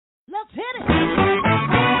Hit it!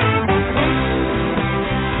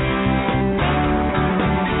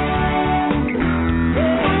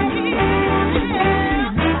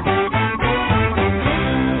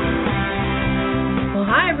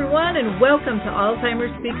 And welcome to Alzheimer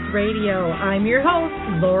Speaks Radio. I'm your host,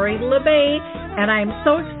 Lori LeBay, and I'm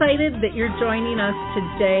so excited that you're joining us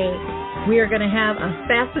today. We are going to have a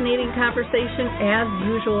fascinating conversation as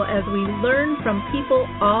usual as we learn from people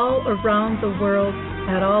all around the world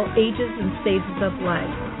at all ages and stages of life.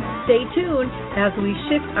 Stay tuned as we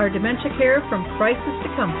shift our dementia care from crisis to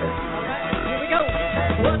comfort. All right, here we go.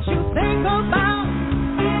 What you think about,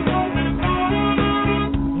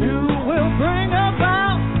 you will bring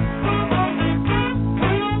about.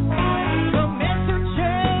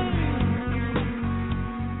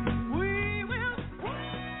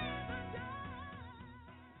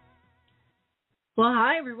 Well,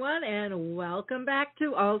 hi, everyone, and welcome back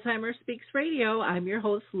to Alzheimer Speaks Radio. I'm your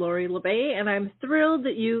host, Lori LeBay, and I'm thrilled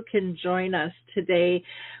that you can join us today.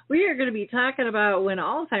 We are going to be talking about when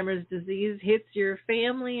Alzheimer's disease hits your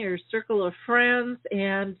family or circle of friends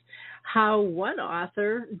and how one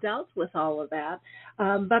author dealt with all of that.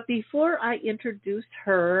 But before I introduce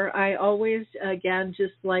her, I always, again,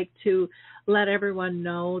 just like to let everyone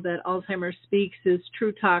know that Alzheimer Speaks is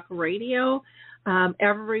True Talk Radio.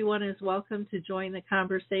 Everyone is welcome to join the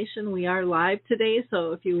conversation. We are live today,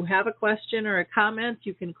 so if you have a question or a comment,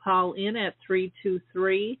 you can call in at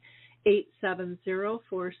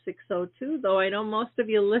 323-870-4602, though I know most of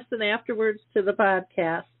you listen afterwards to the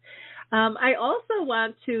podcast. I also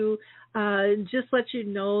want to just let you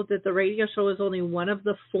know that the radio show is only one of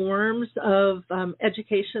the forms of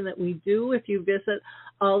education that we do. If you visit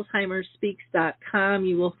alzheimerspeaks.com,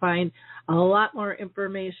 you will find a lot more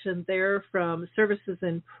information there, from services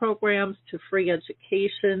and programs to free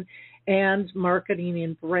education and marketing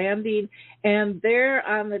and branding. And there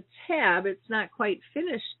on the tab, it's not quite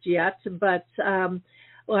finished yet, but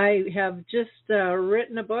I have just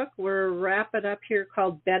written a book. We're wrapping up here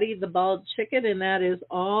called Betty the Bald Chicken, and that is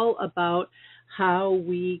all about how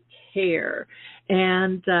we care.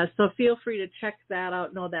 And so feel free to check that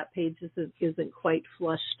out. No, that page isn't quite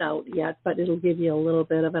flushed out yet, but it'll give you a little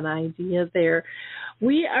bit of an idea there.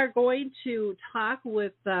 We are going to talk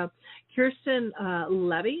with Kirsten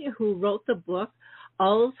Levy, who wrote the book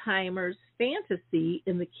Alzheimer's Fantasy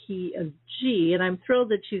in the Key of G, and I'm thrilled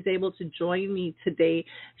that she's able to join me today.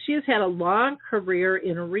 She has had a long career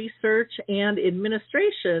in research and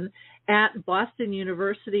administration at Boston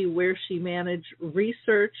University, where she managed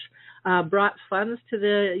research, brought funds to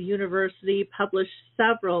the university, published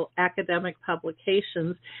several academic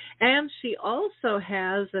publications, and she also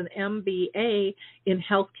has an MBA in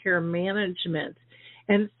healthcare management.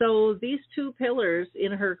 And so these two pillars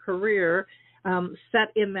in her career,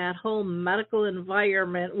 set in that whole medical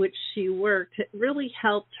environment which she worked, really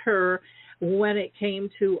helped her when it came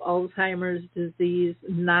to Alzheimer's disease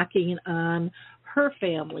knocking on her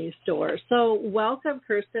family's door. So welcome,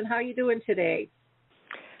 Kirsten. How are you doing today?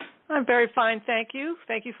 I'm very fine, thank you.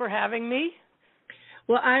 Thank you for having me.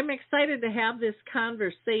 Well, I'm excited to have this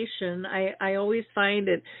conversation. I always find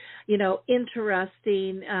it,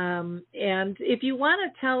 interesting. And if you want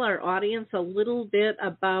to tell our audience a little bit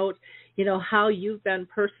about, how you've been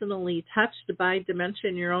personally touched by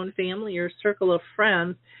dementia in your own family or circle of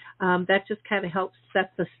friends, that just kind of helps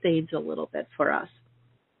set the stage a little bit for us.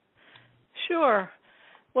 Sure.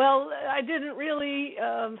 Well, I didn't really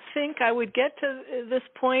think I would get to this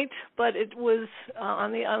point, but it was,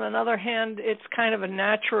 on another hand, it's kind of a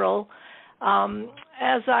natural.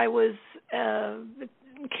 As I was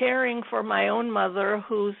caring for my own mother,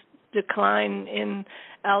 whose decline in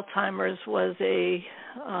Alzheimer's was a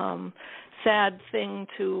sad thing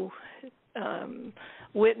to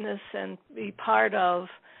witness and be part of,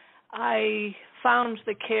 I found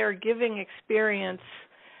the caregiving experience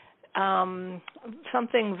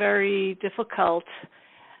something very difficult,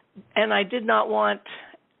 and I did not want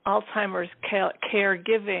Alzheimer's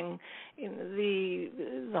caregiving, the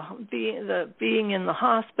being in the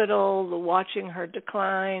hospital, the watching her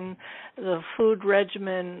decline, the food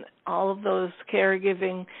regimen, all of those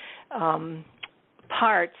caregiving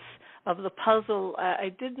parts of the puzzle. I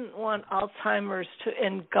didn't want Alzheimer's to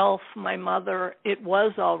engulf my mother. It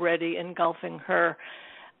was already engulfing her.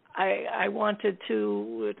 I wanted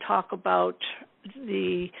to talk about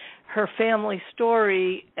her family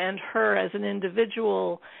story and her as an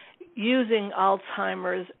individual using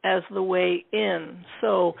Alzheimer's as the way in.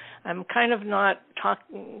 So I'm kind of not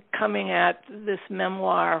coming at this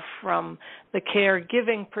memoir from the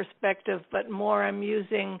caregiving perspective, but more I'm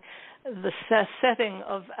using the setting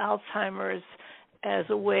of Alzheimer's as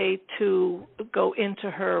a way to go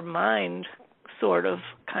into her mind, sort of,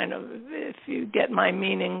 kind of, if you get my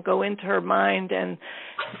meaning, go into her mind and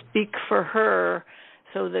speak for her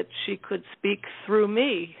so that she could speak through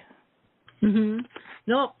me. Mm-hmm.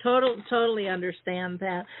 No, totally understand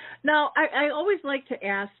that. Now, I always like to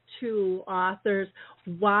ask too authors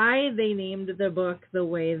why they named the book the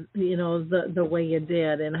way the way you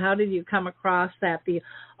did, and how did you come across that, the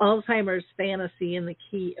Alzheimer's Fantasy in the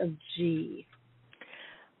Key of G?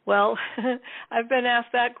 Well, I've been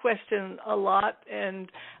asked that question a lot,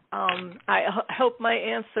 and I hope my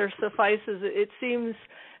answer suffices. It seems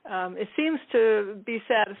to be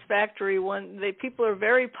satisfactory when people are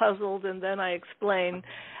very puzzled, and then I explain.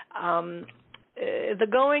 The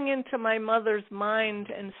going into my mother's mind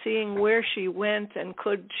and seeing where she went and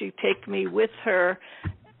could she take me with her,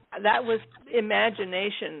 that was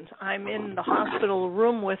imagination. I'm in the hospital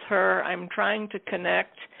room with her. I'm trying to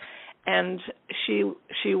connect, and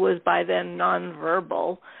she was by then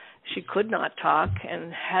nonverbal. She could not talk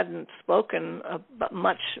and hadn't spoken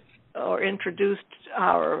much or introduced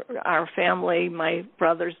our family, my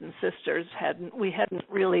brothers and sisters. We hadn't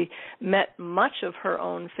really met much of her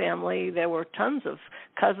own family. There were tons of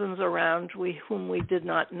cousins around whom we did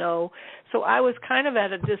not know. So I was kind of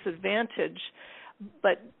at a disadvantage,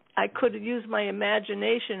 but I could use my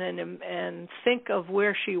imagination and think of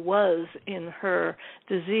where she was in her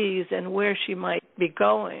disease and where she might be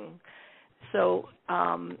going. So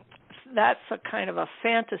that's a kind of a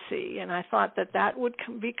fantasy, and I thought that would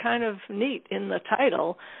be kind of neat in the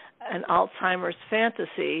title, an Alzheimer's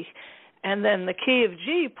fantasy. And then the Key of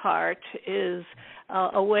G part is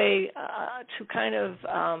a way to kind of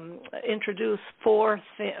introduce four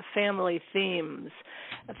family themes.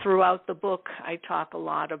 Throughout the book, I talk a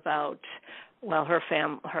lot about, well, her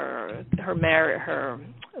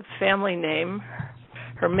family name,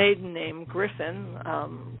 her maiden name, Griffin,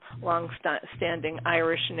 long-standing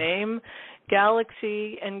Irish name,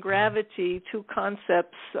 galaxy and gravity, two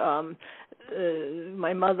concepts.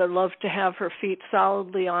 My mother loved to have her feet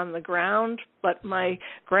solidly on the ground, but my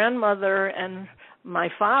grandmother and my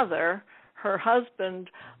father, her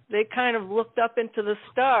husband, they kind of looked up into the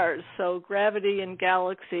stars, so gravity and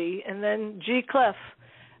galaxy. And then G clef,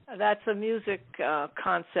 that's a music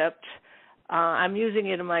concept. I'm using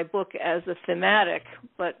it in my book as a thematic,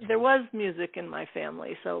 but there was music in my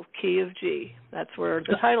family, so Key of G. That's where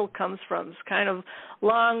the title comes from. It's kind of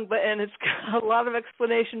long, and it's got a lot of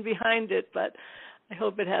explanation behind it, but I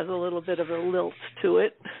hope it has a little bit of a lilt to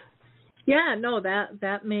it. Yeah, no,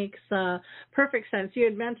 that makes perfect sense. You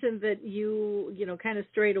had mentioned that you kind of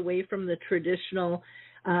strayed away from the traditional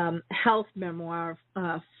health memoir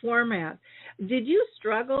format. Did you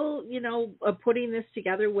struggle, putting this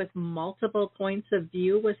together with multiple points of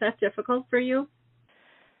view? Was that difficult for you?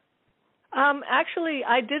 Actually,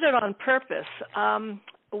 I did it on purpose.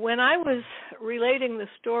 When I was relating the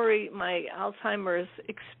story, my Alzheimer's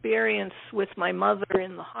experience with my mother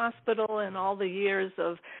in the hospital and all the years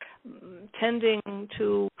of tending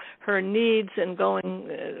to her needs and going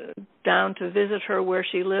down to visit her where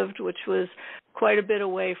she lived, which was quite a bit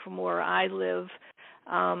away from where I live.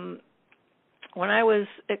 When I was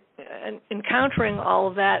encountering all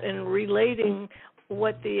of that and relating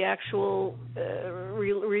what the actual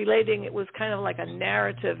relating, it was kind of like a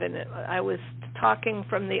narrative, and I was talking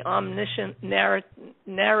from the omniscient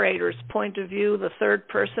narrator's point of view, the third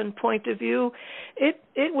person point of view. It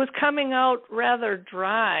was coming out rather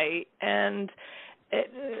dry and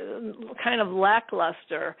kind of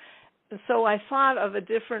lackluster. So I thought of a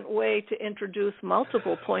different way to introduce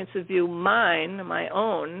multiple points of view, mine, my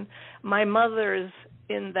own, my mother's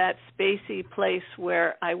in that spacey place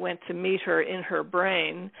where I went to meet her in her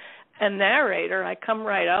brain. A narrator, I come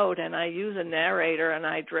right out and I use a narrator and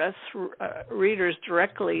I address readers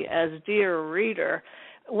directly as dear reader.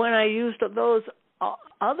 When I used those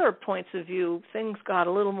other points of view, things got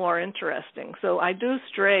a little more interesting. So I do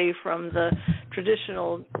stray from the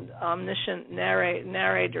traditional omniscient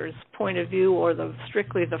narrator's point of view, or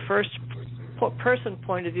strictly the first person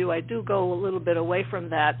point of view. I do go a little bit away from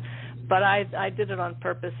that, but I did it on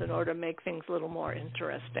purpose in order to make things a little more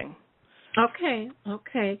interesting. Okay.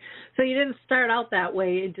 So you didn't start out that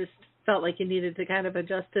way. It just felt like you needed to kind of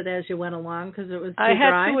adjust it as you went along because it was too dry?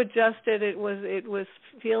 I had to adjust it. It was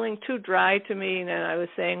feeling too dry to me, and I was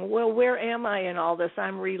saying, well, where am I in all this?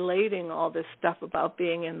 I'm relating all this stuff about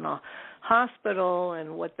being in the hospital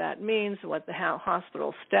and what that means, what the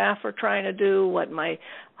hospital staff are trying to do,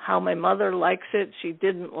 how my mother likes it. She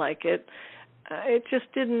didn't like it. It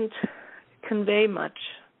just didn't convey much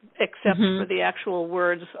except for the actual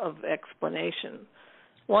words of explanation.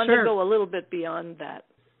 Wanted to go a little bit beyond that.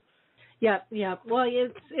 Yep, yep. Well,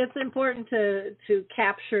 it's important to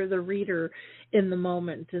capture the reader in the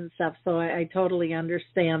moment and stuff. So I totally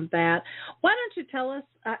understand that. Why don't you tell us,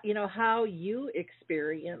 how you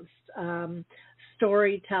experienced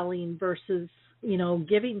storytelling versus,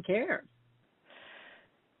 giving care?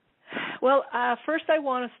 Well, first I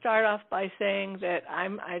want to start off by saying that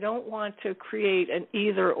I don't want to create an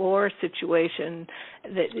either or situation.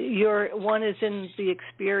 That one is in the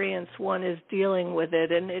experience, one is dealing with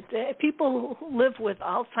it, and people who live with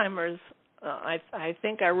Alzheimer's. I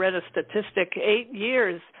think I read a statistic: 8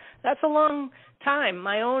 years. That's a long time.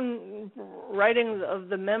 My own writing of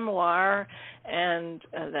the memoir, and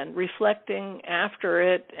then reflecting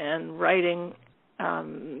after it, and writing.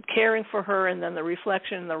 Caring for her, and then the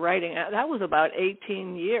reflection and the writing. That was about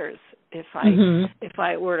 18 years, if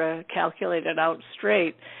I were to calculate it out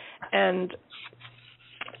straight. And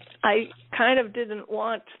I kind of didn't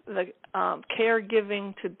want the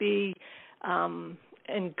caregiving to be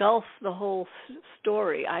engulf the whole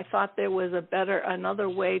story. I thought there was another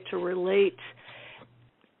way to relate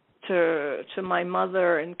to my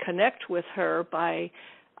mother and connect with her by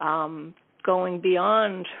going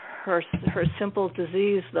beyond her simple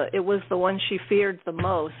disease. It was the one she feared the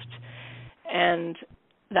most, and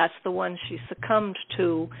that's the one she succumbed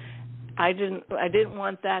to. I didn't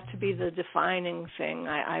want that to be the defining thing.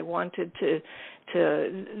 I wanted to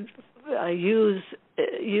use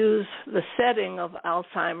the setting of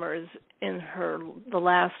Alzheimer's in the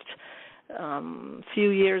last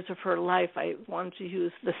few years of her life. I wanted to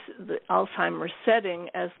use the Alzheimer's setting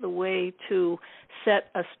as the way to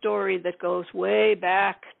set a story that goes way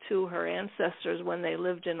back to her ancestors when they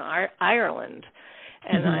lived in Ireland.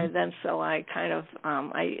 And I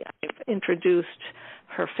introduced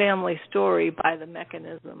her family story by the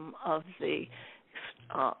mechanism of the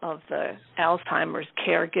Alzheimer's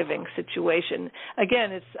caregiving situation.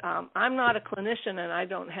 Again, I'm not a clinician, and I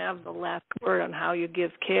don't have the last word on how you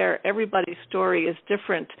give care. Everybody's story is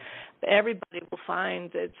different. Everybody will find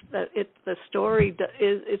it's the story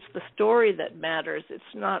that matters. It's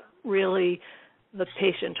not really the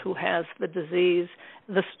patient who has the disease.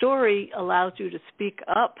 The story allows you to speak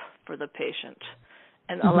up for the patient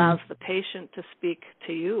and allows the patient to speak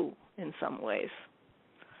to you in some ways.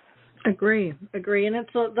 Agree. And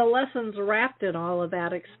it's the lessons wrapped in all of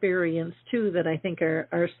that experience, too, that I think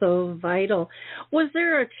are so vital. Was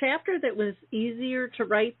there a chapter that was easier to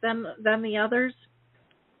write than the others?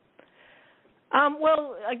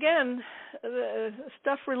 Well, again,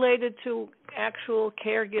 stuff related to actual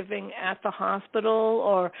caregiving at the hospital,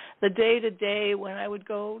 or the day-to-day when I would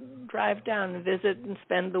go drive down and visit and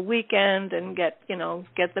spend the weekend and get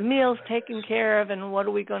the meals taken care of, and what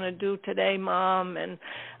are we going to do today, Mom? And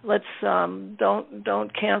let's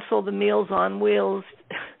don't cancel the Meals on Wheels.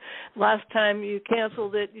 Last time you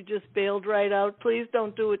canceled it, you just bailed right out. Please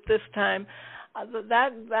don't do it this time.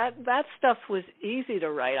 That stuff was easy to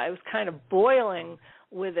write. I was kind of boiling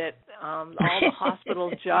with it, all the hospital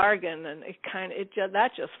jargon, and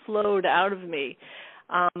that just flowed out of me.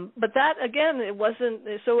 But that, again, it wasn't.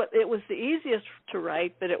 So it was the easiest to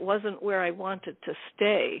write, but it wasn't where I wanted to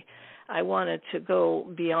stay. I wanted to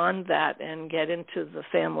go beyond that and get into the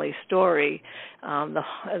family story. The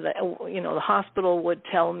hospital would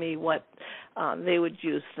tell me what they would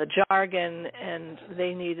use the jargon, and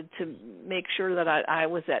they needed to make sure that I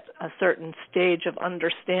was at a certain stage of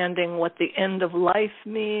understanding what the end of life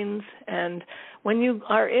means. And when you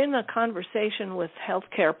are in a conversation with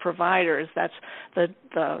healthcare providers, that's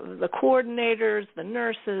the coordinators, the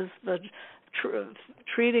nurses, the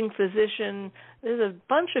treating physician, there's a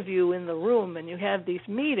bunch of you in the room, and you have these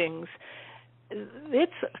meetings.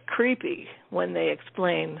 It's creepy when they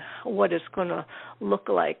explain what it's going to look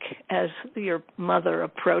like as your mother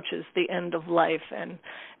approaches the end of life,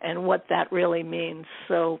 and what that really means.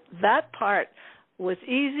 So that part was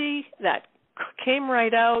easy. That came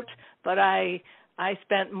right out, but I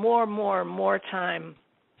spent more time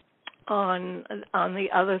on the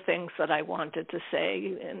other things that I wanted to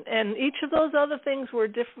say, and each of those other things were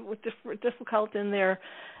difficult in their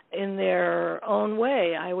own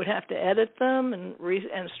way. I would have to edit them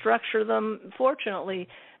and structure them. Fortunately,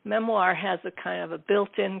 memoir has a kind of a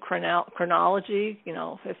built-in chronology.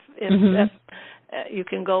 If you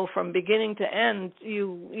can go from beginning to end,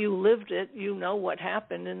 you lived it. You know what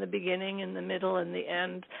happened in the beginning, in the middle, and the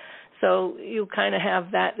end. So you kind of have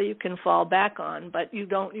that you can fall back on, but you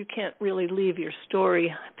can't really leave your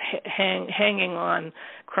story hanging on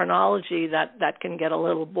chronology. That can get a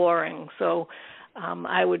little boring. So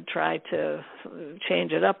I would try to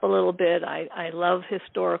change it up a little bit. I love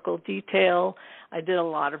historical detail. I did a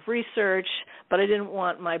lot of research, but I didn't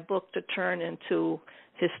want my book to turn into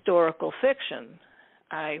historical fiction.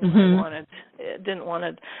 I didn't want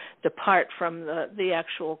to depart from the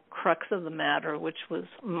actual crux of the matter, which was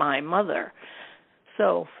my mother.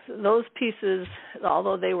 So those pieces,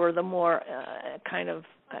 although they were the more kind of,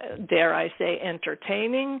 dare I say,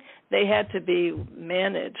 entertaining, they had to be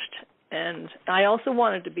managed. And I also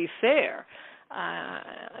wanted to be fair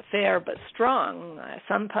but strong.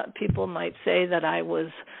 Some people might say that I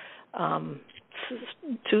was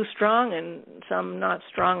too strong and some not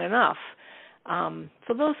strong enough.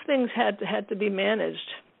 So those things had to be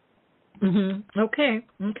managed. Mm-hmm. Okay.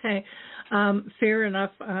 Fair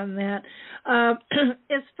enough on that.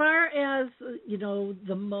 As far as,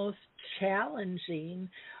 the most challenging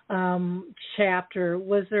chapter,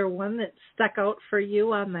 was there one that stuck out for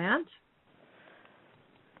you on that?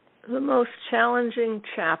 The most challenging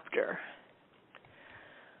chapter.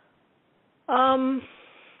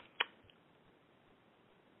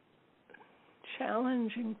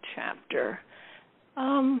 Challenging chapter.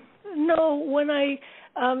 No, when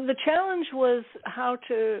the challenge was how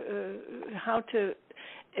to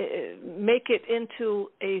make it into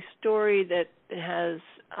a story that has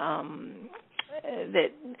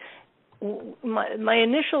my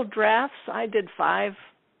initial drafts. I did 5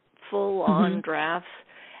 full-on drafts,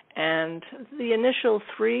 and the initial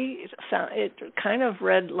 3 it kind of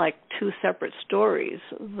read like 2 separate stories.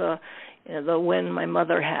 The when my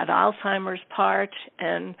mother had Alzheimer's part,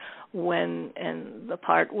 and the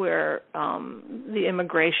part where the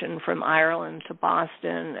immigration from Ireland to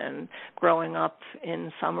Boston and growing up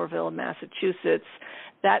in Somerville, Massachusetts,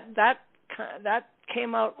 that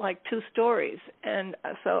came out like 2 stories, and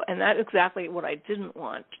that's exactly what I didn't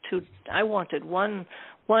want. I wanted one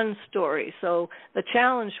story. So the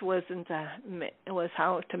challenge was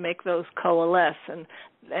how to make those coalesce, and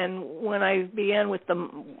when I began with the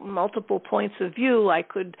multiple points of view, I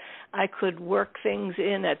could work things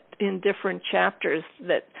in different chapters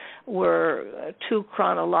that were too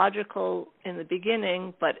chronological in the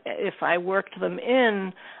beginning, but if I worked them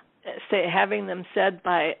in, say having them said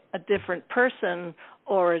by a different person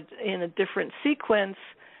or in a different sequence,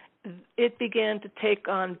 it began to take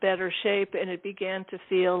on better shape, and it began to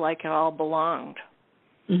feel like it all belonged.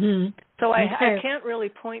 Mm-hmm. So I can't really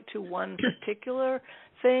point to one particular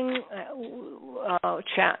thing,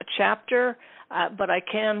 chapter, but I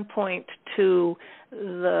can point to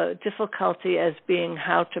the difficulty as being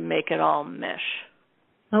how to make it all mesh.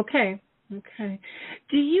 Okay.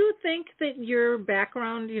 Do you think that your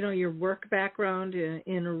background, your work background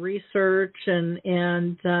in research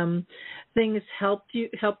and things helped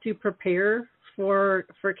you prepare for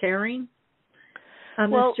caring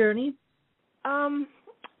on this journey?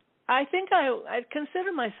 I think I'd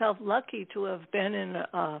consider myself lucky to have been in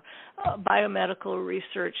a biomedical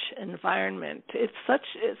research environment. It's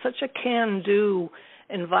such a can-do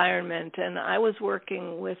environment, and I was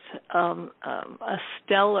working with a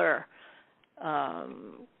stellar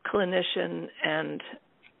clinician and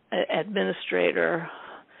administrator.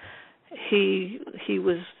 He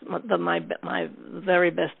was my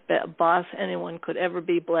very best boss anyone could ever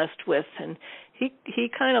be blessed with, and he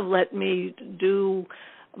kind of let me do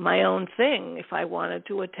my own thing. If I wanted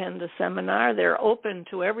to attend a seminar, they're open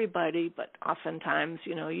to everybody, but oftentimes,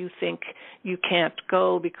 you think you can't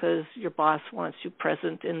go because your boss wants you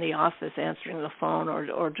present in the office answering the phone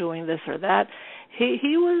or doing this or that.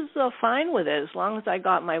 He was fine with it as long as I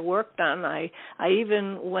got my work done. I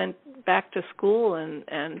even went back to school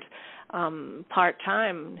and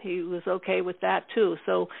part-time. He was okay with that too.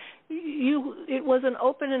 So it was an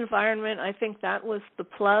open environment. I think that was the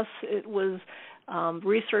plus. It was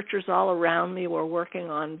researchers all around me were working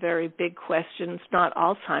on very big questions, not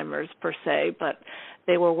Alzheimer's per se, but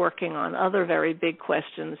they were working on other very big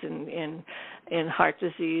questions in heart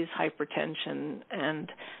disease, hypertension,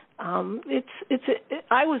 and I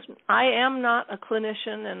am not a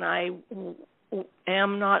clinician, and I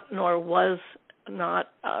am not nor was not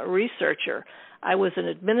a researcher. I was an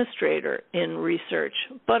administrator in research,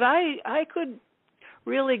 but I could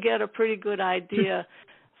really get a pretty good idea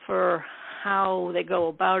for how they go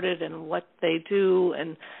about it and what they do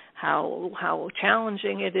and how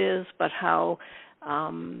challenging it is, but how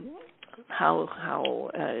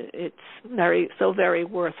it's very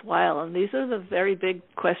worthwhile. And these are the very big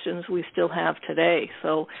questions we still have today.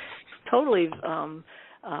 So totally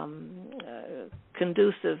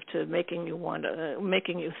conducive to making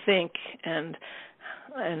you think and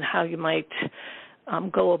how you might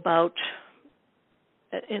go about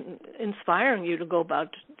inspiring you to go about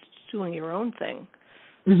doing your own thing.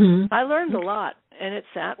 Mm-hmm. I learned a lot, and it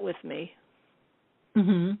sat with me.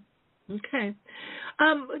 Mm-hmm. Okay.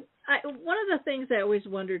 one of the things I always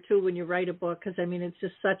wonder too when you write a book, because I mean it's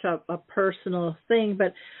just such a personal thing.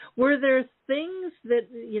 But were there things that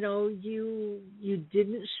you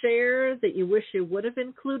didn't share that you wish you would have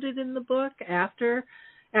included in the book after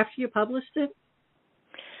you published it?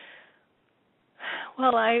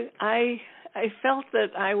 Well, I felt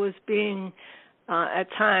that I was being at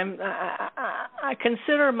times. I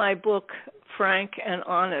consider my book frank and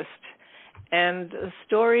honest, and the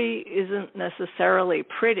story isn't necessarily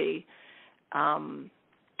pretty.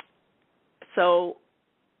 So,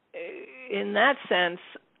 in that sense,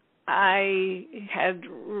 I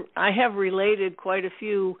have related quite a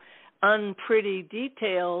few unpretty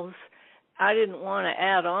details. I didn't want to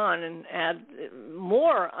add on and add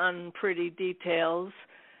more unpretty details,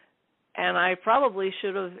 and I probably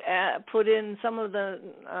should have put in some of the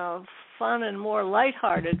fun and more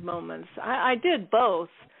lighthearted moments. I did both,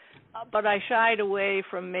 but I shied away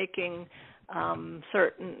from making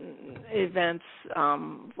certain events.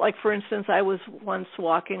 Like, for instance, I was once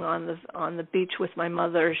walking on the beach with my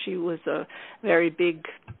mother. She was a very big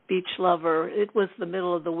beach lover. It was the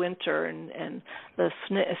middle of the winter, and the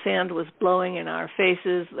sand was blowing in our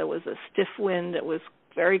faces. There was a stiff wind. It was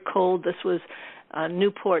very cold. This was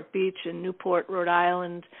Newport Beach in Newport, Rhode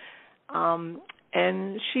Island.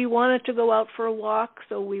 And she wanted to go out for a walk,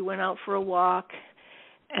 so we went out for a walk.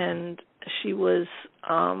 And she was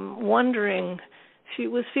wondering, she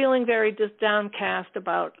was feeling very just downcast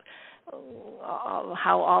about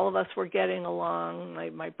how all of us were getting along,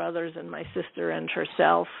 my brothers and my sister and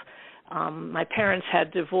herself. My parents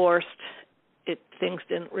had divorced. Things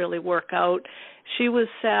didn't really work out. She was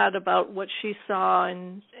sad about what she saw,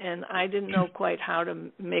 and I didn't know quite how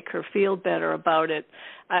to make her feel better about it.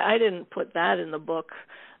 I didn't put that in the book.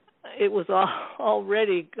 It was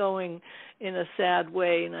already going in a sad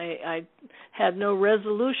way, and I had no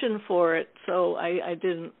resolution for it, so I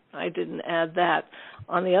didn't add that.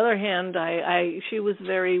 On the other hand, she was a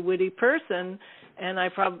very witty person, and I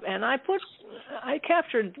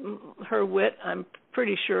captured her wit. I'm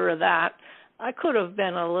pretty sure of that. I could have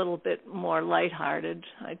been a little bit more lighthearted.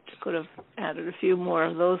 I could have added a few more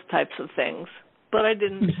of those types of things, but I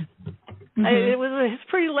didn't. Mm-hmm. It's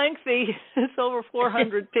pretty lengthy. It's over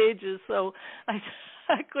 400 pages, so I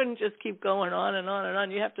couldn't just keep going on and on and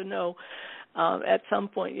on. You have to know, at some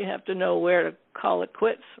point, you have to know where to call it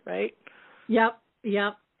quits, right? Yep,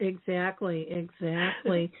 exactly.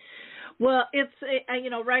 Well, it's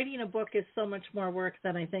writing a book is so much more work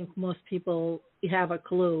than I think most people have a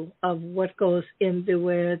clue of what goes into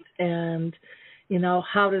it, and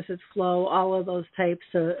how does it flow, all of those types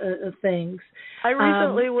of things. I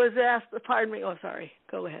recently was asked. Pardon me. Oh, sorry.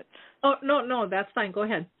 Go ahead. Oh, no, that's fine. Go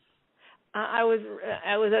ahead. I was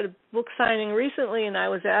at a book signing recently, and I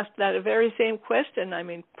was asked that very same question. I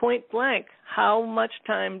mean, point blank, how much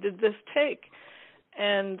time did this take?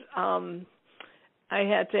 And I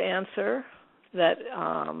had to answer that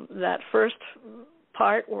that first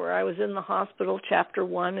part where I was in the hospital, chapter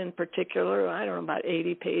 1 in particular, I don't know, about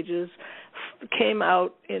 80 pages, came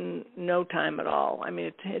out in no time at all. I mean,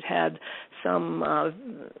 it had some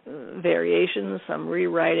variations, some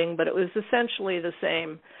rewriting, but it was essentially the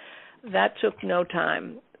same. That took no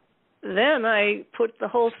time. Then I put the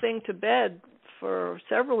whole thing to bed for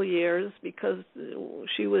several years because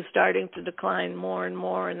she was starting to decline more and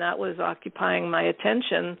more, and that was occupying my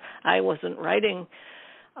attention. I wasn't writing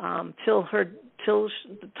till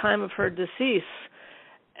the time of her decease.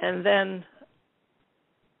 And then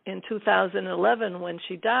in 2011, when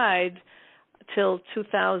she died, till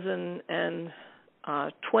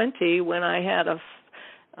 2020, when I had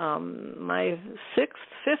my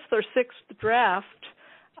fifth or sixth draft,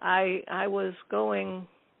 I was going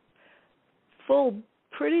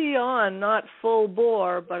not full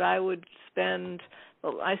bore, but I spent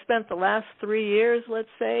the last 3 years, let's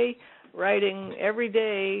say, writing every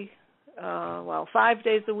day, 5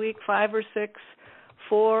 days a week, 5 or 6,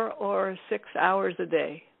 4 or 6 hours a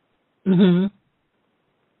day. Mhm.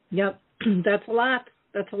 Yep, that's a lot.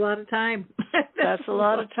 That's a lot of time. That's a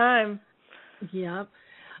lot of time. Yep.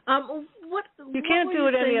 You can't do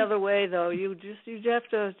it any other way, though. You have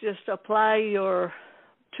to just apply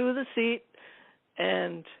to the seat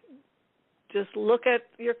and just look at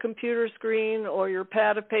your computer screen or your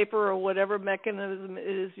pad of paper or whatever mechanism it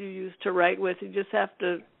is you use to write with. You just have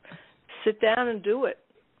to sit down and do it.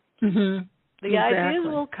 Mm-hmm. The ideas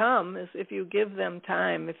will come if you give them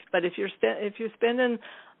time. But if you're spending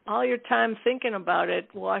all your time thinking about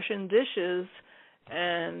it, washing dishes,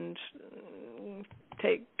 and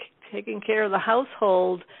taking care of the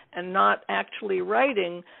household and not actually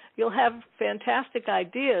writing, you'll have fantastic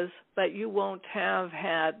ideas, but you won't have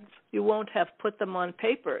put them on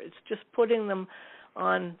paper. It's just putting them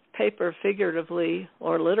on paper, figuratively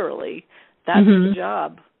or literally. That's the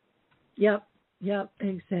job. Yep,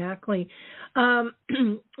 exactly.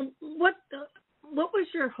 What was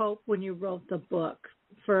your hope when you wrote the book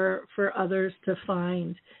for others to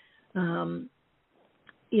find,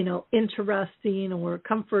 interesting or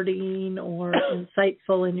comforting or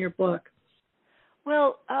insightful in your book?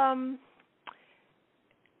 Well, there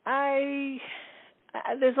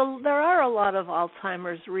are a lot of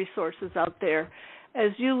Alzheimer's resources out there,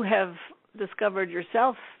 as you have discovered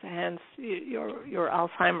yourself, hence your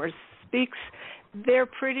Alzheimer's Speaks. They're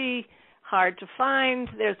pretty hard to find.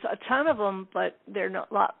 There's a ton of them, but they're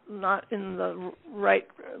not in the right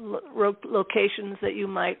locations that you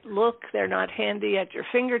might look. They're not handy at your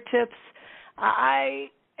fingertips.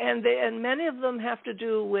 And many of them have to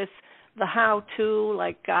do with the how-to,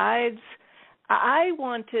 like guides. I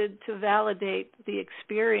wanted to validate the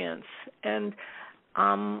experience. And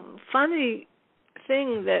funny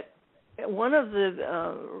thing that one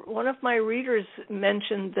of my readers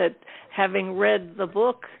mentioned that having read the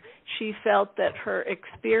book, she felt that her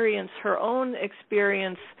own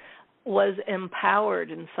experience, was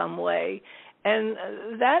empowered in some way, and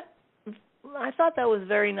I thought that was a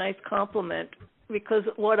very nice compliment, because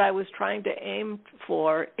what I was trying to aim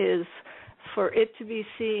for is for it to be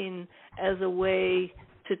seen as a way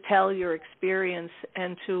to tell your experience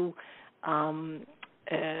and to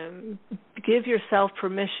give yourself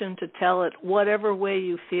permission to tell it whatever way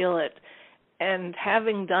you feel it. And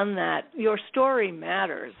having done that, your story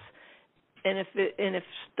matters. And if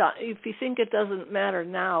you think it doesn't matter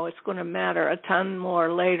now, it's going to matter a ton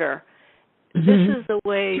more later. This is a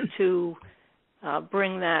way to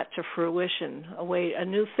bring that to fruition. A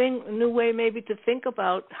new way maybe to think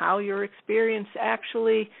about how your experience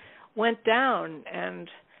actually went down. And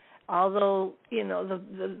although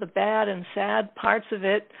the bad and sad parts of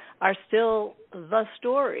it are still the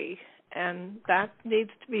story, and that needs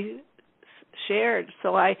to be shared.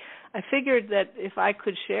 So I figured that if I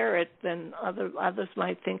could share it, then others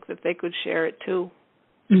might think that they could share it too.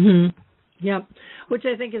 Yep, which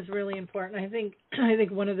I think is really important. I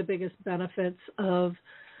think one of the biggest benefits of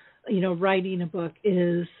writing a book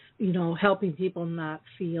is helping people not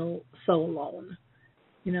feel so alone.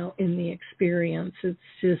 In the experience, it's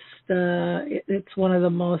just it's one of the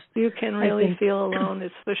most. You can really feel alone.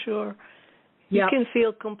 It's for sure. You can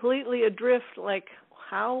feel completely adrift. Like,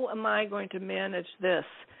 how am I going to manage this?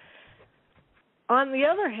 On the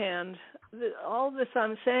other hand, all this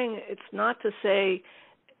I'm saying, it's not to say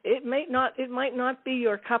it might not be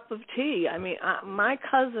your cup of tea. I mean, my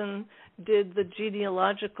cousin did the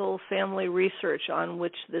genealogical family research on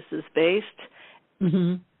which this is based,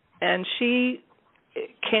 and she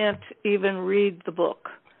can't even read the book.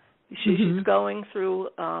 She's going through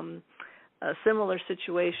a similar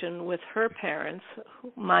situation with her parents,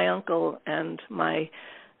 my uncle and my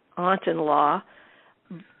aunt-in-law.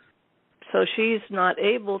 So she's not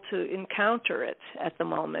able to encounter it at the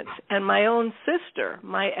moment. And my own sister,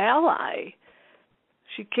 my ally,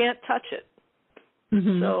 she can't touch it.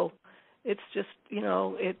 So it's just,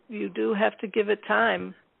 you do have to give it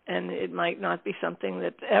time, and it might not be something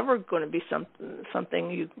that's ever going to be something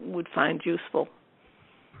you would find useful.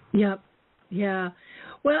 Yep. Yeah.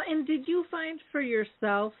 Well, and did you find for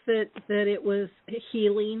yourself that it was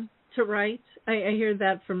healing to write? I hear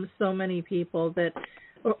that from so many people, that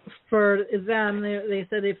for them, they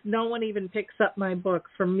said, if no one even picks up my book,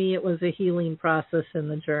 for me it was a healing process in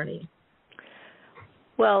the journey.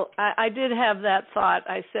 Well, I did have that thought.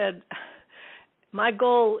 I said, my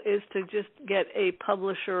goal is to just get a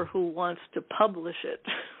publisher who wants to publish it.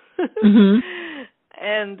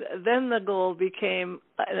 And then the goal became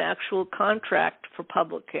an actual contract for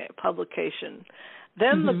publication.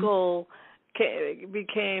 Then the goal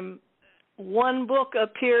became one book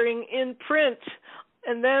appearing in print,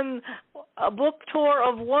 and then a book tour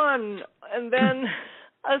of one, and then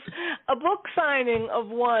a book signing of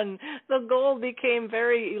one. The goal became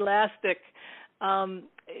very elastic.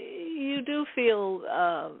 You do feel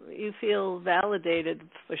validated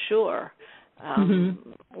for sure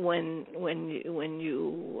when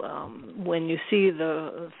you see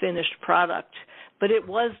the finished product. But it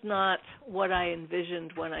was not what I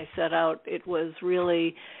envisioned when I set out. It was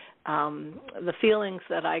really the feelings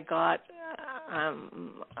that I got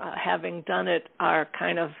having done it are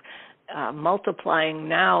kind of multiplying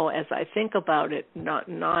now as I think about it, not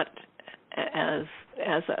as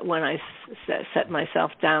when I set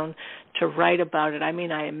myself down to write about it. I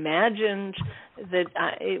mean, I imagined that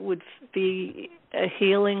it would be a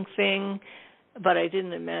healing thing, but I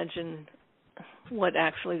didn't imagine what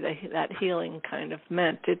actually that healing kind of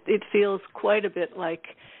meant. It feels quite a bit like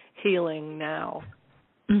healing now.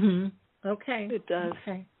 Mhm. Okay. It does.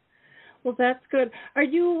 Okay. Well, that's good. Are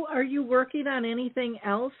you working on anything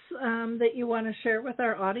else that you want to share with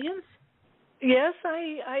our audience? Yes,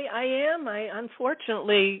 I am. I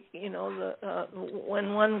unfortunately,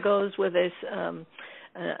 when one goes with a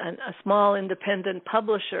small independent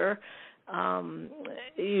publisher,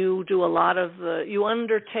 you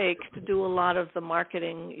undertake to do a lot of the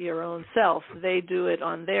marketing your own self. They do it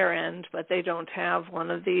on their end, but they don't have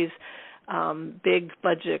one of these big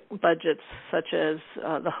budgets such as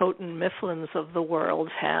the Houghton Mifflins of the world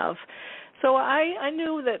have. So I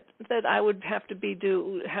knew that I would have to be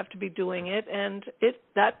doing it, and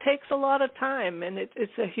that takes a lot of time, and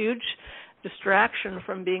it's a huge distraction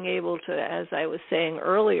from being able to, as I was saying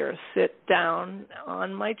earlier, sit down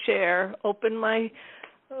on my chair, open my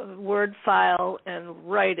Word file, and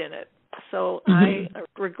write in it. So I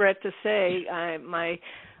regret to say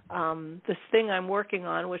this thing I'm working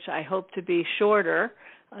on, which I hope to be shorter,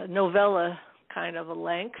 novella kind of a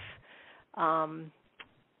length. I'm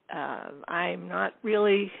not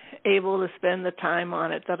really able to spend the time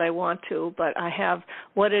on it that I want to, but I have,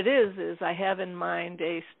 what it is I have in mind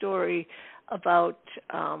a story about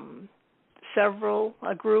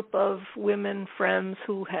a group of women friends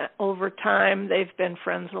who over time, they've been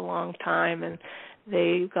friends a long time, and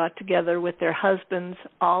they got together with their husbands.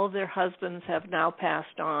 All of their husbands have now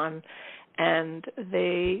passed on, and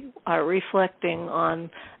they are reflecting on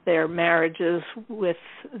their marriages with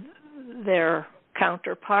their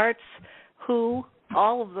counterparts, who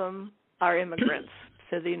all of them are immigrants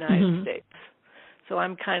to the United States. So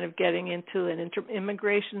I'm kind of getting into an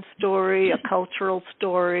immigration story, a cultural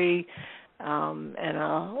story, and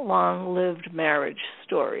a long-lived marriage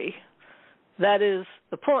story. That is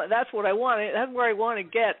the point. That's what I want. That's where I want to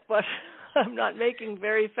get, but I'm not making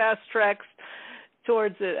very fast tracks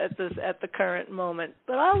towards it at the current moment.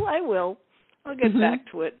 But I will. I'll get back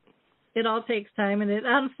to it. It all takes time, and it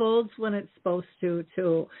unfolds when it's supposed to,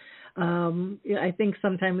 too. I think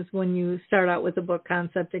sometimes when you start out with a book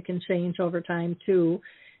concept, it can change over time, too,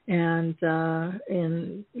 and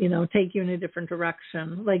take you in a different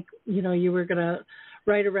direction. Like, you were going to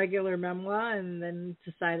write a regular memoir and then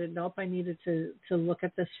decided, nope, I needed to look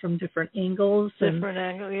at this from different angles.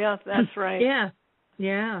 Yeah, that's right. Yeah.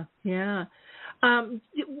 Do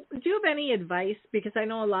you have any advice? Because I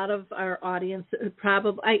know a lot of our audience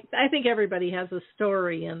probably, I think everybody has a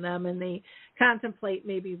story in them, and they contemplate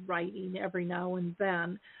maybe writing every now and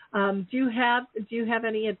then. Do you have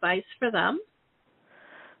any advice for them?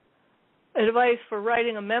 Advice for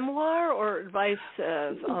writing a memoir, or advice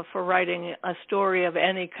for writing a story of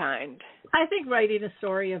any kind? I think writing a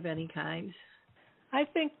story of any kind. I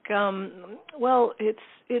think,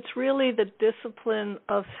 it's really the discipline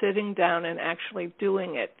of sitting down and actually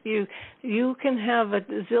doing it. You can have a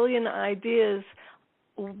zillion ideas,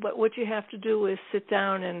 but what you have to do is sit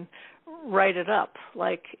down and write it up.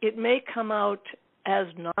 Like, it may come out as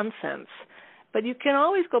nonsense, but you can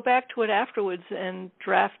always go back to it afterwards and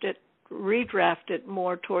redraft it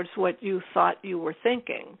more towards what you thought you were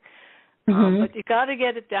thinking. But you got to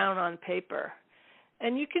get it down on paper.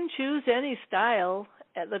 And you can choose any style.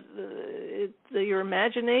 Your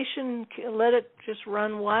imagination, let it just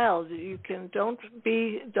run wild. You can don't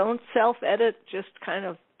self-edit. Just kind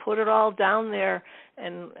of put it all down there,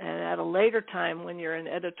 and at a later time, when you're in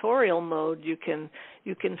editorial mode, you can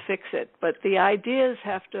fix it. But the ideas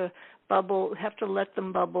have to let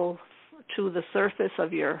them bubble to the surface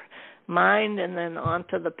of your mind and then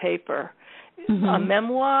onto the paper. A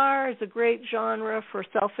memoir is a great genre for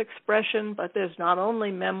self-expression, but there's not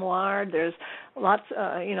only memoir. There's lots.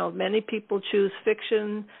 Many people choose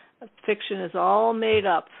fiction. Fiction is all made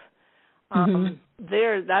up.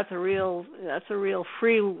 That's a real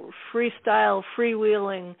freestyle,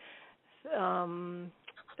 freewheeling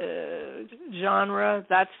genre.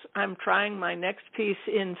 I'm trying my next piece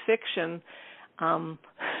in fiction, and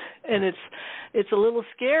it's a little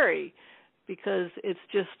scary because it's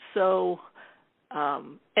just so.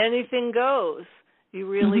 Anything goes. You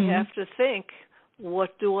really have to think,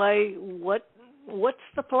 what's the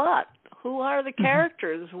plot? Who are the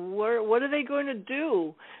characters? What are they going to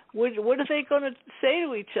do? What are they going to say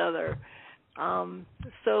to each other?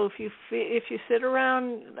 So if you sit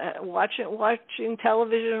around watching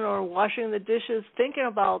television or washing the dishes, thinking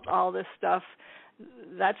about all this stuff,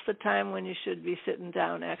 that's the time when you should be sitting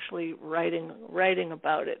down actually writing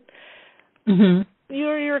about it. Mhm.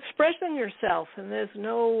 You're expressing yourself, and there's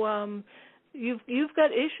no you've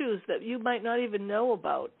got issues that you might not even know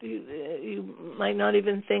about. You might not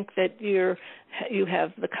even think that you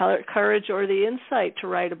have the courage or the insight to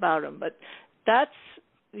write about them, but that's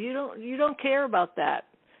you don't care about that.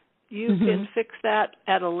 You can fix that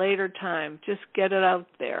at a later time. Just get it out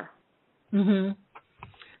there. Mhm.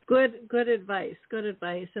 Good advice. Good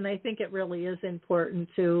advice. And I think it really is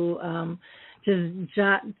important to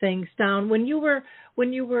jot things down. When you were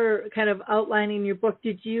kind of outlining your book,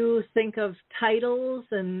 did you think of titles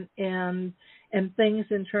and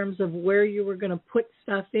things in terms of where you were going to put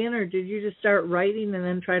stuff in, or did you just start writing and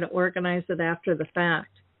then try to organize it after the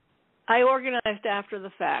fact? I organized after the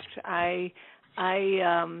fact. I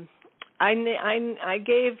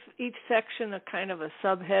gave each section a kind of a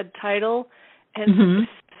subhead title, and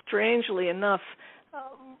strangely enough,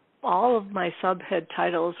 all of my subhead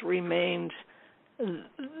titles remained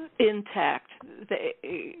intact.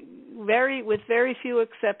 With very few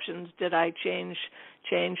exceptions did I change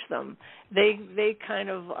them. They kind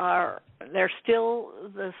of are. They're still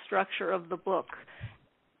the structure of the book.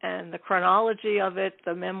 And the chronology of it,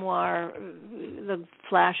 the memoir, the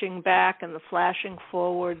flashing back and the flashing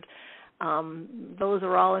forward, those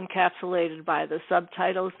are all encapsulated by the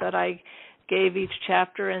subtitles that I gave each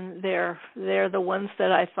chapter, and they're the ones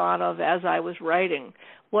that I thought of as I was writing.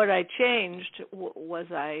 What I changed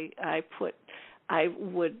was I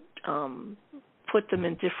would put them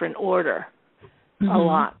in different order a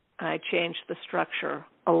lot. I changed the structure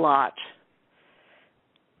a lot.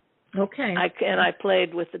 Okay. I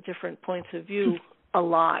played with the different points of view a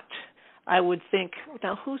lot. I would think,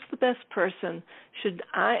 now who's the best person?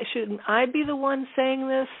 Shouldn't I be the one saying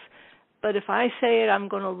this? But if I say it, I'm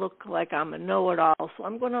going to look like I'm a know-it-all.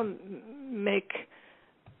 So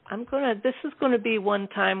this is going to be one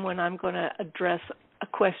time when I'm going to address a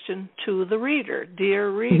question to the reader,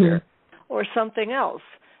 dear reader, or something else.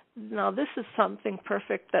 Now, this is something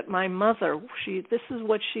perfect that my mother, this is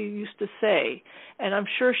what she used to say, and I'm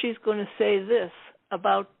sure she's going to say this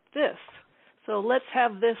about this. So let's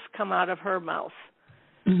have this come out of her mouth.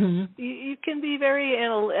 You can be very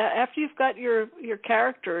after you've got your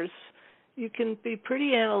characters, you can be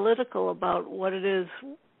pretty analytical about what it is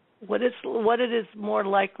more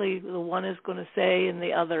likely the one is going to say and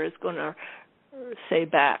the other is going to say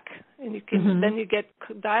back, and you can then you get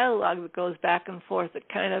dialogue that goes back and forth. It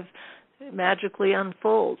kind of magically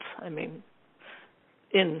unfolds. I mean,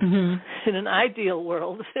 in an ideal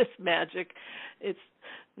world, it's magic. It's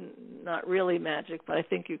not really magic, but I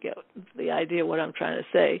think you get the idea of what I'm trying to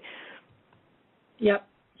say. Yep,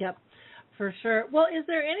 for sure. Well, is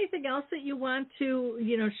there anything else that you want to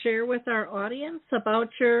share with our audience about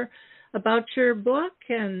your book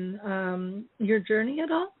and your journey at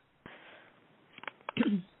all?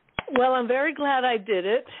 Well, I'm very glad I did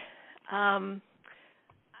it,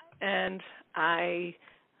 and I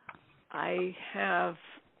have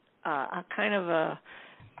a kind of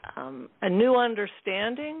a new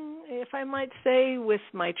understanding, if I might say, with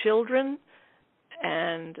my children,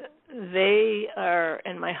 and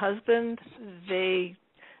my husband, they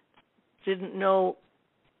didn't know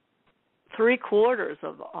 3/4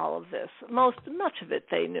 of all of this. Much of it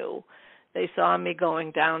they knew. They saw me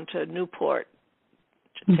going down to Newport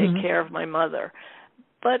to take care of my mother.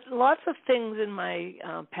 But lots of things in my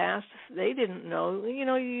past they didn't know.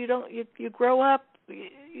 You grow up,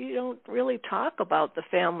 you don't really talk about the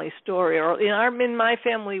family story, or in my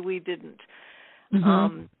family we didn't.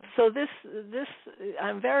 So this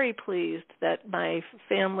I'm very pleased that my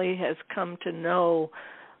family has come to know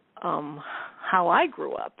how I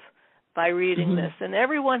grew up by reading this, and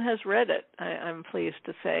everyone has read it. I'm pleased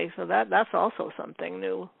to say. So that's also something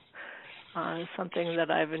new. Something that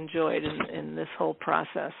I've enjoyed in this whole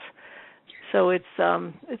process. So it's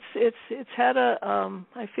had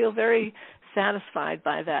I feel very satisfied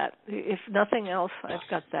by that. If nothing else, I've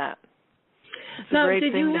got that. It's a great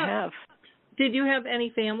thing to have. Did you have any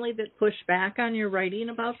family that pushed back on your writing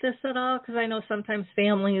about this at all? Because I know sometimes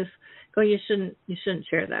families go, you shouldn't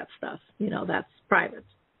share that stuff. That's private.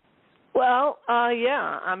 Well,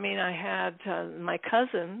 yeah. I mean, I had my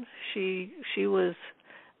cousin. She was.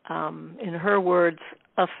 In her words,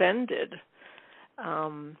 offended.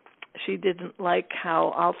 She didn't like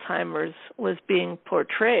how Alzheimer's was being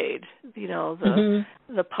portrayed.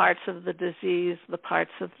 The parts of the disease, the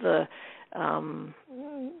parts of the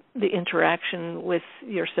interaction with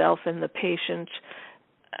yourself and the patient.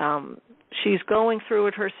 She's going through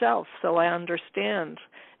it herself, so I understand.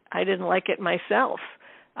 I didn't like it myself.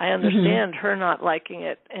 I understand her not liking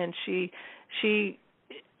it, and she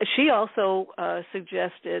she also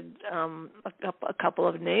suggested a couple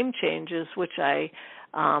of name changes, which I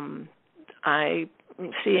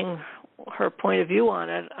seeing her point of view on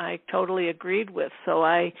it, I totally agreed with. So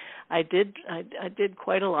I did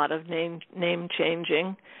quite a lot of name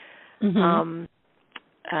changing. Mm-hmm.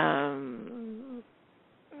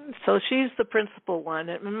 So she's the principal one,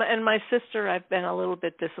 and my sister, I've been a little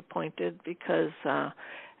bit disappointed because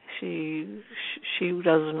she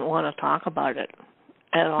doesn't want to talk about it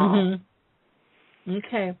at all. Mm-hmm.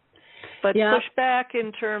 Okay. But push back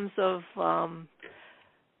in terms of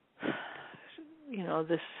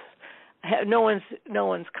this. No one's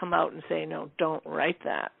come out and say no, don't write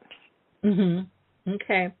that. Mm-hmm.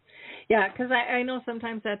 Okay. Yeah, because I know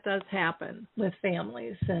sometimes that does happen with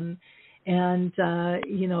families, and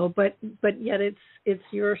but yet it's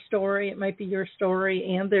your story. It might be your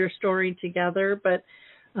story and their story together, but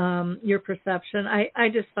your perception. I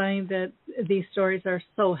just find that these stories are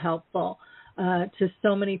so helpful to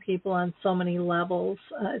so many people on so many levels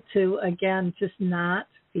to, again, just not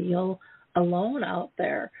feel alone out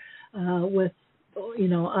there with,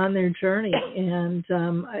 on their journey. And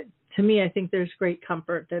to me, I think there's great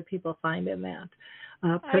comfort that people find in that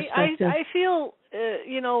perspective. I feel,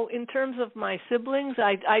 in terms of my siblings,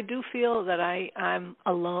 I do feel that I'm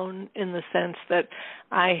alone in the sense that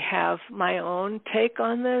I have my own take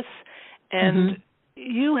on this, and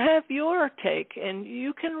you have your take, and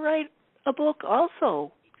you can write a book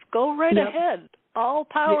also. Go right ahead. All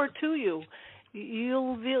power to you.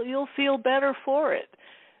 You'll feel better for it.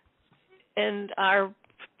 And our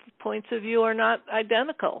points of view are not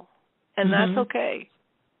identical, and that's okay.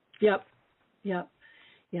 Yep.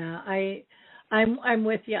 Yeah, I'm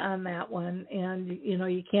with you on that one. And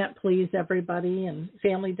you can't please everybody, and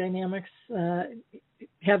family dynamics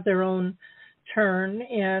have their own turn.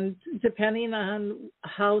 And depending on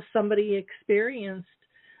how somebody experienced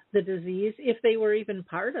the disease, if they were even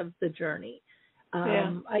part of the journey,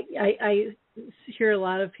 I hear a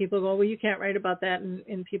lot of people go, well, you can't write about that,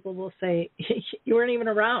 and people will say, you weren't even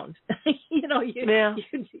around. You don't even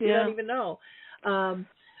know.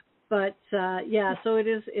 But so it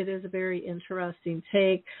is a very interesting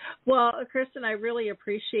take. Well, Kristen, I really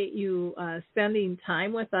appreciate you spending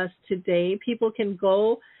time with us today. People can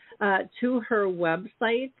go to her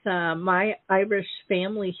website, My Irish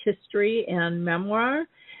Family History and Memoir.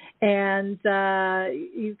 And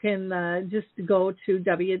you can just go to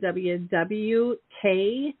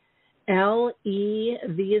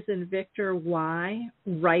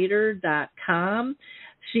www.KLEVasInVictorYWriter.com.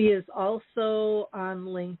 She is also on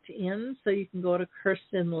LinkedIn, so you can go to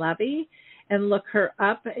Kirsten Levy and look her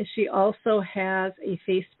up. She also has a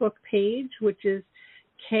Facebook page, which is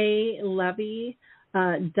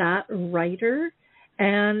klevy.writer,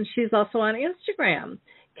 and she's also on Instagram,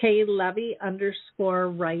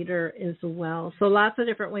 KLevy_writer as well. So lots of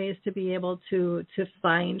different ways to be able to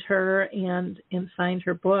find her and find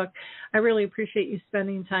her book. I really appreciate you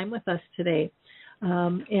spending time with us today.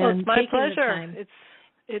 It's my pleasure.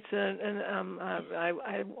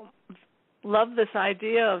 I love this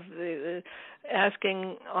idea of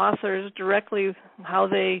asking authors directly how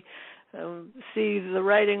they see the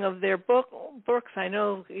writing of their books. I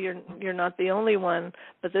know you're not the only one,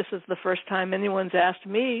 but this is the first time anyone's asked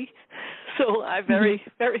me, so I'm very,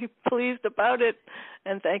 very pleased about it,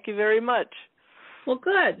 and thank you very much. Well,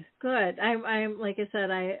 good. I'm like I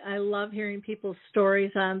said, I love hearing people's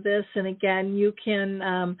stories on this. And again, you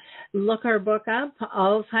can look our book up,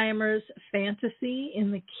 Alzheimer's Fantasy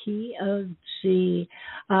in the Key of G.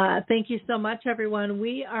 Thank you so much, everyone.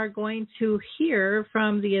 We are going to hear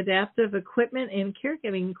from the Adaptive Equipment and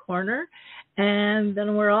Caregiving Corner, and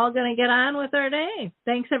then we're all going to get on with our day.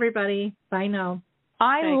 Thanks, everybody. Bye now.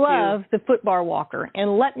 I love the footbar walker,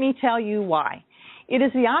 and let me tell you why. It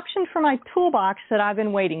is the option for my toolbox that I've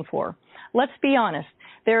been waiting for. Let's be honest.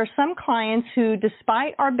 There are some clients who,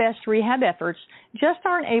 despite our best rehab efforts, just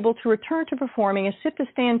aren't able to return to performing a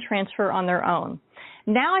sit-to-stand transfer on their own.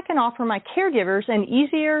 Now I can offer my caregivers an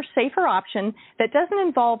easier, safer option that doesn't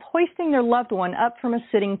involve hoisting their loved one up from a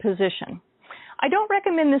sitting position. I don't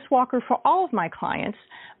recommend this walker for all of my clients,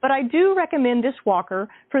 but I do recommend this walker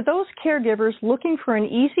for those caregivers looking for an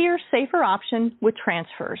easier, safer option with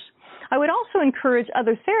transfers. I would also encourage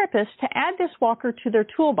other therapists to add this walker to their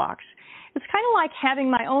toolbox. It's kind of like having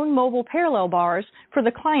my own mobile parallel bars for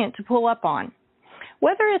the client to pull up on.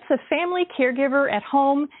 Whether it's a family caregiver at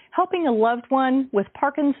home helping a loved one with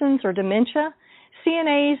Parkinson's or dementia,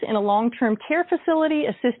 CNAs in a long-term care facility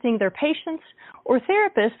assisting their patients, or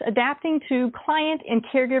therapists adapting to client and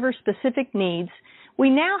caregiver-specific needs, we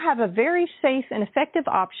now have a very safe and effective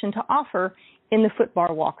option to offer in the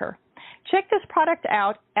footbar walker. check this product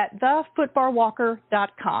out at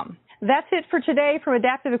thefootbarwalker.com. That's it for today from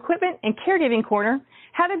Adaptive Equipment and Caregiving Corner.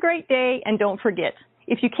 Have a great day, and don't forget,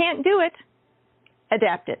 if you can't do it,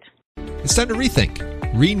 adapt it. It's time to rethink,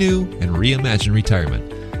 renew, and reimagine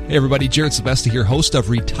retirement. Hey everybody, Jared Sylvester here, host of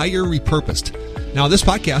Retire Repurposed. Now, this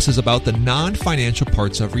podcast is about the non-financial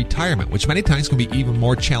parts of retirement, which many times can be even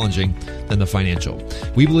more challenging than the financial.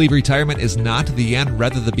 We believe retirement is not the end,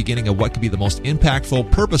 rather the beginning of what could be the most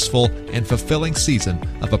impactful, purposeful, and fulfilling season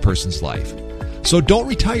of a person's life. So don't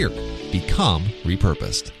retire, become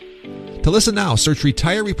repurposed. To listen now, search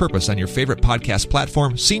Retire Repurposed on your favorite podcast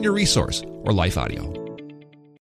platform, Senior Resource, or Life Audio.